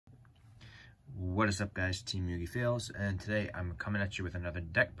What is up, guys? Team Yugi Fails, and today I'm coming at you with another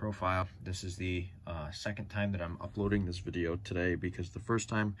deck profile. This is the second time that I'm uploading this video today because the first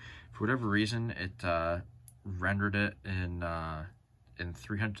time, for whatever reason, it rendered it in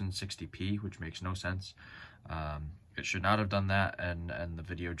 360p, which makes no sense. It should not have done that, and the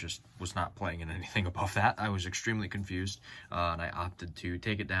video just was not playing in anything above that. I was extremely confused, and I opted to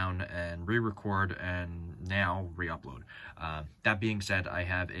take it down and re-record and now re-upload. That being said, I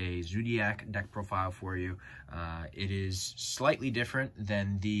have a Zoodiac deck profile for you. It is slightly different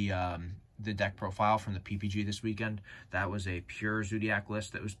than the deck profile from the PPG this weekend. That was a pure Zoodiac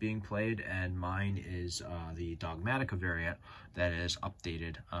list that was being played, and mine is the Dogmatika variant that is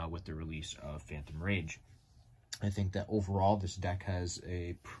updated with the release of Phantom Rage. I think that overall this deck has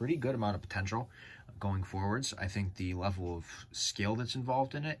a pretty good amount of potential going forwards. I think the level of skill that's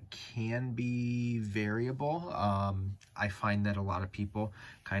involved in it can be variable. I find that a lot of people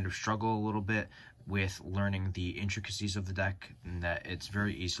kind of struggle a little bit with learning the intricacies of the deck, and that it's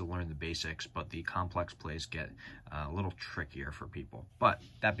very easy to learn the basics, but the complex plays get a little trickier for people. But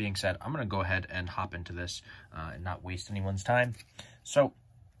that being said, I'm going to go ahead and hop into this and not waste anyone's time. So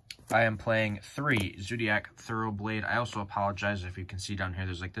I am playing 3 Zoodiac Thoroughblade. I also apologize if you can see down here,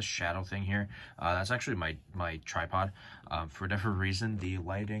 there's like this shadow thing here. That's actually my tripod. For whatever reason, the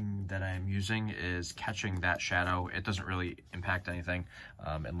lighting that I am using is catching that shadow. It doesn't really impact anything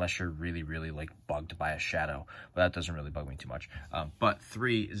unless you're really like bugged by a shadow, but that doesn't really bug me too much. But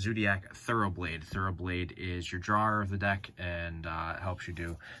 3 Zoodiac Thoroughblade. Thoroughblade is your drawer of the deck, and it helps you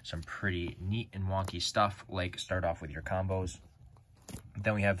do some pretty neat and wonky stuff, like start off with your combos.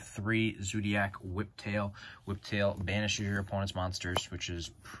 Then we have 3 Zoodiac Whiptail. Whiptail banishes your opponent's monsters, which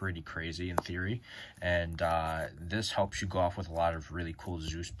is pretty crazy in theory. And this helps you go off with a lot of really cool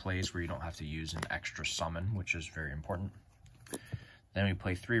Zeus plays where you don't have to use an extra summon, which is very important. Then we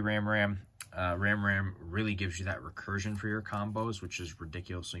play 3 Ram Ram. Ram Ram really gives you that recursion for your combos, which is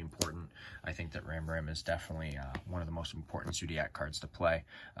ridiculously important. I think that Ram Ram is definitely one of the most important Zoodiac cards to play,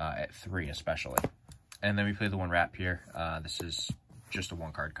 at 3 especially. And then we play the 1 Wrap here. This is just a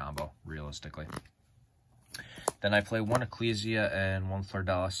 1-card combo, realistically. Then I play 1 Ecclesia and 1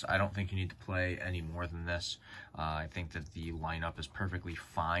 Flordelis. I don't think you need to play any more than this. I think that the lineup is perfectly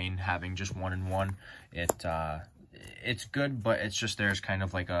fine having just 1 and 1. It's good, but it's just there's kind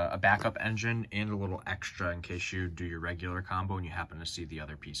of like a backup engine and a little extra in case you do your regular combo and you happen to see the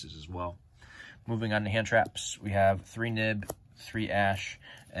other pieces as well. Moving on to hand traps, we have 3 Nib, 3 Ash,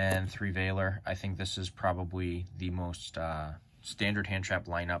 and 3 Valor. I think this is probably the most standard hand trap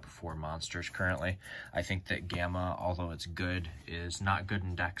lineup for monsters currently. I think that Gamma, although it's good, is not good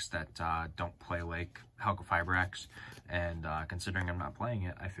in decks that don't play like Halka Fiber X, and considering I'm not playing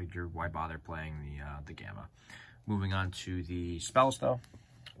it, I figured why bother playing the Gamma. Moving on to the spells though,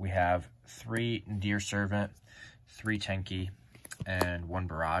 we have 3 Deer Servant, 3 Tenki, and 1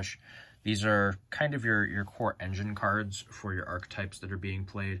 Barrage. These are kind of your core engine cards for your archetypes that are being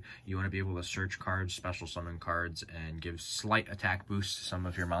played. You want to be able to search cards, special summon cards, and give slight attack boosts to some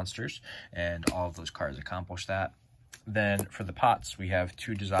of your monsters, and all of those cards accomplish that. Then for the pots, we have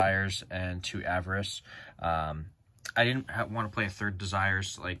 2 Desires and 2 Avarice. I didn't want to play a 3rd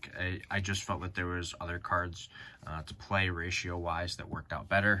Desires. Like I just felt that there was other cards to play ratio-wise that worked out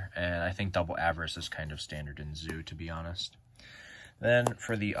better, and I think double Avarice is kind of standard in Zoo, to be honest. Then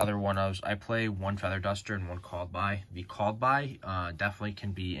for the other one-ofs, I play 1 Feather Duster and 1 Called By. The Called By definitely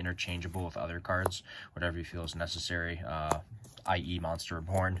can be interchangeable with other cards, whatever you feel is necessary, i.e. Monster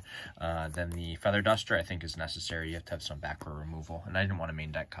Reborn. Then the Feather Duster I think is necessary. You have to have some back row removal, and I didn't want to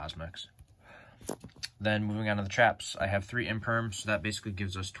main deck Cosmics. Then moving on to the traps, I have 3 Imperms, so that basically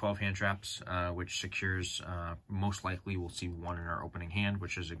gives us 12 hand traps, which secures, most likely we'll see 1 in our opening hand,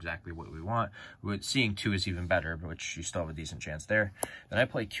 which is exactly what we want. Seeing 2 is even better, which you still have a decent chance there. Then I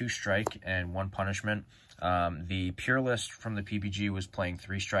play 2 Strike and 1 Punishment. The pure list from the PPG was playing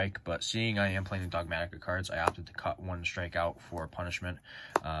 3 Strike, but seeing I am playing the Dogmatika cards, I opted to cut 1 Strike out for Punishment,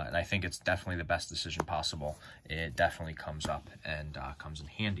 and I think it's definitely the best decision possible. It definitely comes up and comes in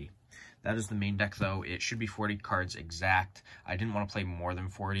handy. That is the main deck, though. It should be 40 cards exact. I didn't want to play more than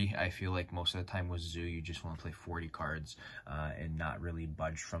 40. I feel like most of the time with Zoo, you just want to play 40 cards and not really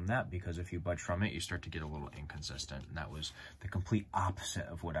budge from that, because if you budge from it, you start to get a little inconsistent, and that was the complete opposite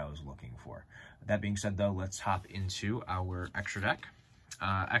of what I was looking for. That being said, though, let's hop into our extra deck.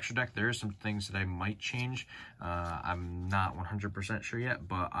 Extra deck, there are some things that I might change. I'm not 100% sure yet,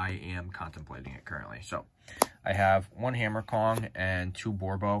 but I am contemplating it currently. So I have 1 Hammer Kong and 2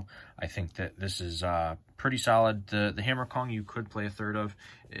 Borbo. I think that this is pretty solid. The Hammer Kong you could play a third of.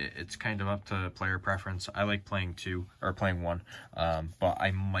 It's kind of up to player preference. I like playing 2 or playing 1, but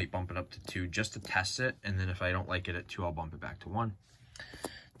I might bump it up to 2 just to test it. And then if I don't like it at 2, I'll bump it back to 1.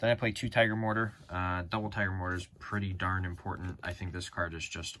 Then I play 2 Tiger Mortar. Double Tiger Mortar is pretty darn important. I think this card is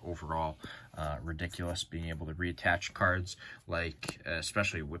just overall ridiculous. Being able to reattach cards, like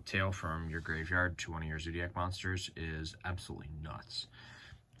especially Whiptail from your graveyard to one of your Zoodiac monsters, is absolutely nuts.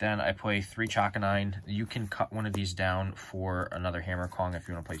 Then I play 3 Chakanine. You can cut one of these down for another Hammer Kong if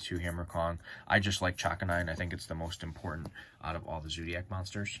you want to play 2 Hammer Kong. I just like Chakanine. I think it's the most important out of all the Zoodiac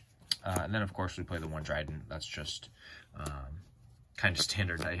monsters. And then, of course, we play the 1 Dryden. That's just kind of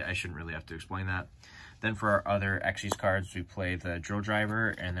standard. I shouldn't really have to explain that. Then for our other Xyz cards, we play the Drill Driver,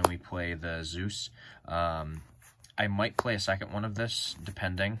 and then we play the Zeus. I might play a second one of this,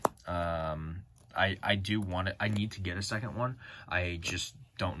 depending. I do want it. I need to get a second one. I just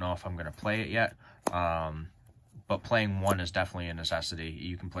don't know if I'm going to play it yet. But playing 1 is definitely a necessity.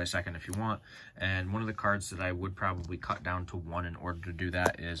 You can play second if you want. And one of the cards that I would probably cut down to 1 in order to do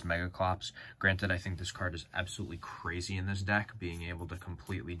that is Megaclops. Granted, I think this card is absolutely crazy in this deck, being able to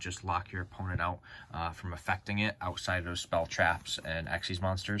completely just lock your opponent out from affecting it outside of spell traps and Xyz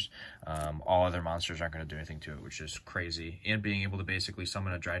monsters. All other monsters aren't going to do anything to it, which is crazy. And being able to basically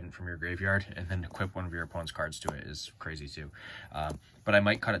summon a Trident from your graveyard and then equip one of your opponent's cards to it is crazy too. But I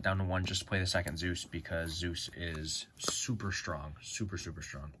might cut it down to 1 just to play the second Zeus, because Zeus is super strong, super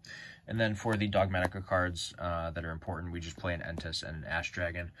strong. And then for the Dogmatika cards that are important, we just play an Entis and an Ash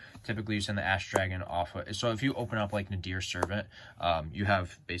Dragon. Typically, you send the Ash Dragon off. So if you open up like Nadir Servant, you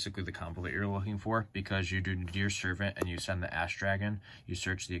have basically the combo that you're looking for, because you do Nadir Servant and you send the Ash Dragon, you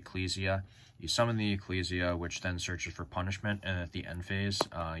search the Ecclesia, you summon the Ecclesia, which then searches for punishment, and at the end phase,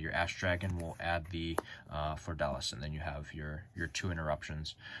 your Ash Dragon will add the Flordelis, and then you have your 2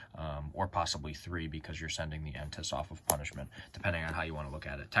 interruptions, or possibly 3, because you're sending the Entis off of punishment, depending on how you want to look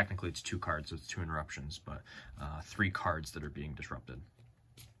at it. Technically, it's 2 cards with 2 interruptions, but 3 cards that are being disrupted.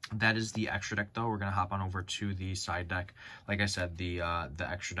 That is the extra deck, though. We're going to hop on over to the side deck. Like I said, the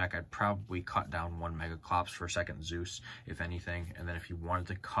extra deck, I'd probably cut down 1 Megaclops for second Zeus, if anything. And then if you wanted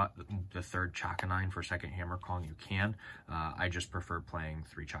to cut the 3rd Chakanine for second Hammer Kong, you can. I just prefer playing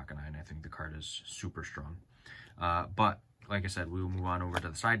 3 Chakanine. I think the card is super strong. But like I said, we will move on over to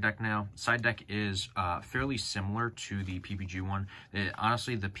the side deck now. Side deck is fairly similar to the PPG one.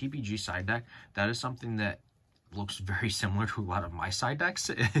 Honestly, the PPG side deck, that is something that looks very similar to a lot of my side decks.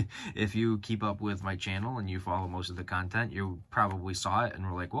 If you keep up with my channel and you follow most of the content, you probably saw it and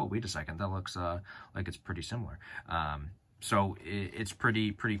were like, whoa, wait a second, that looks like it's pretty similar. So it's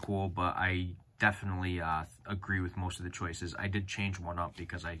pretty cool, but I definitely agree with most of the choices. I did change one up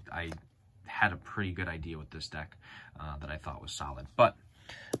because I had a pretty good idea with this deck that I thought was solid, but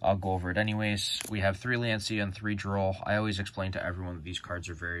I'll go over it anyways. We have 3 Lancia and 3 Droll. I always explain to everyone that these cards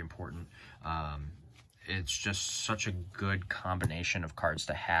are very important. It's just such a good combination of cards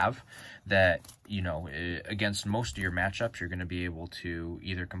to have that, you know, against most of your matchups, you're going to be able to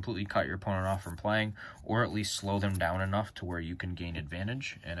either completely cut your opponent off from playing, or at least slow them down enough to where you can gain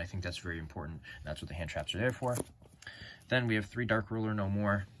advantage. And I think that's very important. That's what the hand traps are there for. Then we have 3 Dark Ruler No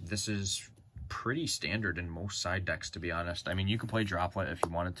More. This is pretty standard in most side decks, to be honest. I mean, you could play Droplet if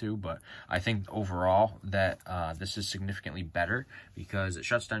you wanted to, but I think overall that this is significantly better because it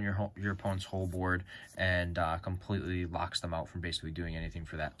shuts down your opponent's whole board and completely locks them out from basically doing anything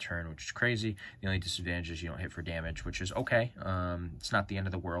for that turn, which is crazy. The only disadvantage is you don't hit for damage, which is okay. It's not the end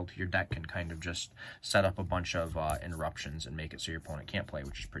of the world. Your deck can kind of just set up a bunch of interruptions and make it so your opponent can't play,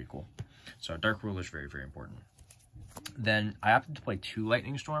 which is pretty cool. So Dark Ruler is very, very important. Then I opted to play 2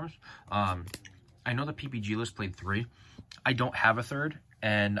 Lightning Storms. I know the PPG list played 3. I don't have a 3rd,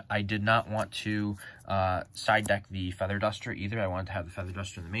 and I did not want to side deck the Feather Duster either. I wanted to have the Feather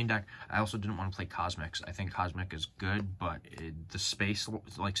Duster in the main deck. I also didn't want to play Cosmics. I think Cosmic is good, but the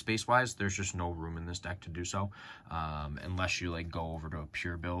space-wise, there's just no room in this deck to do so, unless you like go over to a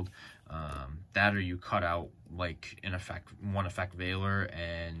pure build. That or you cut out like one effect Veiler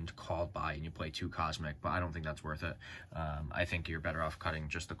and Called By, and you play 2 Cosmic, but I don't think that's worth it. I think you're better off cutting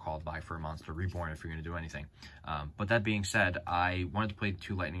just the Called By for a Monster Reborn if you're going to do anything. But that being said, I wanted to play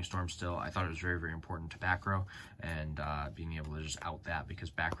 2 Lightning Storms still. I thought it was very, very important to back row, and being able to just out that, because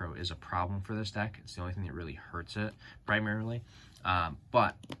back row is a problem for this deck. It's the only thing that really hurts it primarily.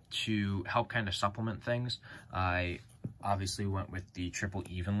 But to help kind of supplement things, I obviously went with the Triple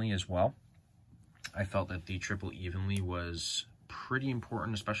Evenly as well. I felt that the Triple Evenly was pretty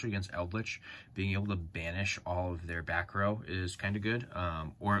important, especially against Eldritch. Being able to banish all of their back row is kind of good,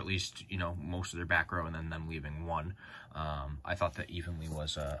 or at least, you know, most of their back row and then them leaving one. I thought that Evenly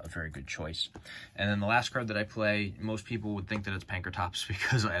was a very good choice. And then the last card that I play, most people would think that it's Pankratops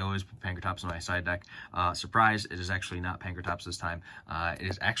because I always put Pankratops in my side deck. Surprise, it is actually not Pankratops this time. It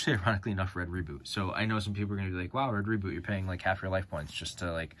is actually, ironically enough, Red Reboot. So I know some people are going to be like, wow, Red Reboot, you're paying like half your life points just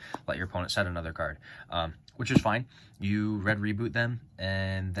to like let your opponent set another card, which is fine. You Red Reboot them,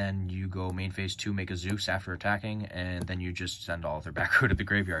 and then you go main phase 2, make a Zeus after attacking, and then you just send all of their back row to the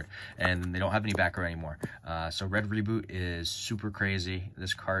graveyard, and they don't have any back row anymore. So Red Reboot is super crazy.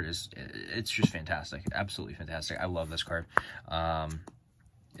 This card it's just fantastic, absolutely fantastic. I love this card.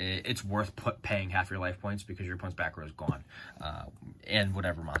 It's worth paying half your life points because your opponent's back row is gone, and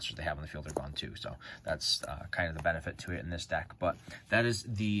whatever monsters they have on the field are gone too. So that's kind of the benefit to it in this deck. But that is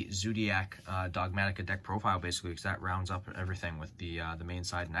the Zoodiac Dogmatika deck profile, basically, because that rounds up everything with the main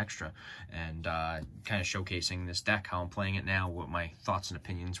side and extra, and kind of showcasing this deck, how I'm playing it now, what my thoughts and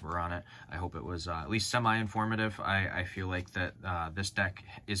opinions were on it. I hope it was at least semi-informative. I feel like that this deck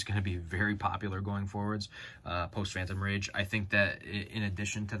is going to be very popular going forwards post Phantom Rage. I think that in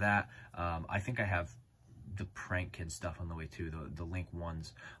addition to that, I think I have the Prank Kids stuff on the way too, the Link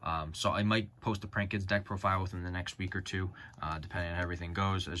ones. So I might post the Prank Kids deck profile within the next week or two, depending on how everything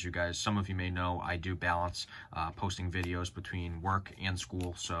goes. As you guys, some of you may know, I do balance posting videos between work and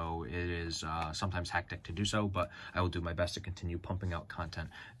school, so it is sometimes hectic to do so, but I will do my best to continue pumping out content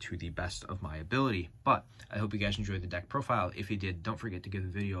to the best of my ability. But I hope you guys enjoyed the deck profile. If you did, don't forget to give the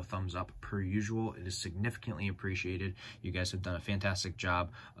video a thumbs up per usual. It is significantly appreciated. You guys have done a fantastic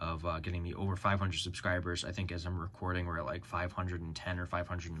job of getting me over 500 subscribers. I think as I'm recording, we're at like 510 or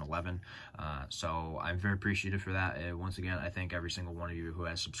 511. So I'm very appreciative for that. Once again, I thank every single one of you who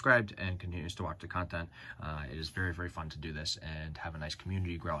has subscribed and continues to watch the content. It is very, very fun to do this and have a nice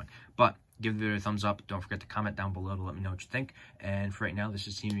community growing. But give the video a thumbs up. Don't forget to comment down below to let me know what you think. And for right now, this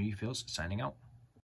is Team Feels signing out.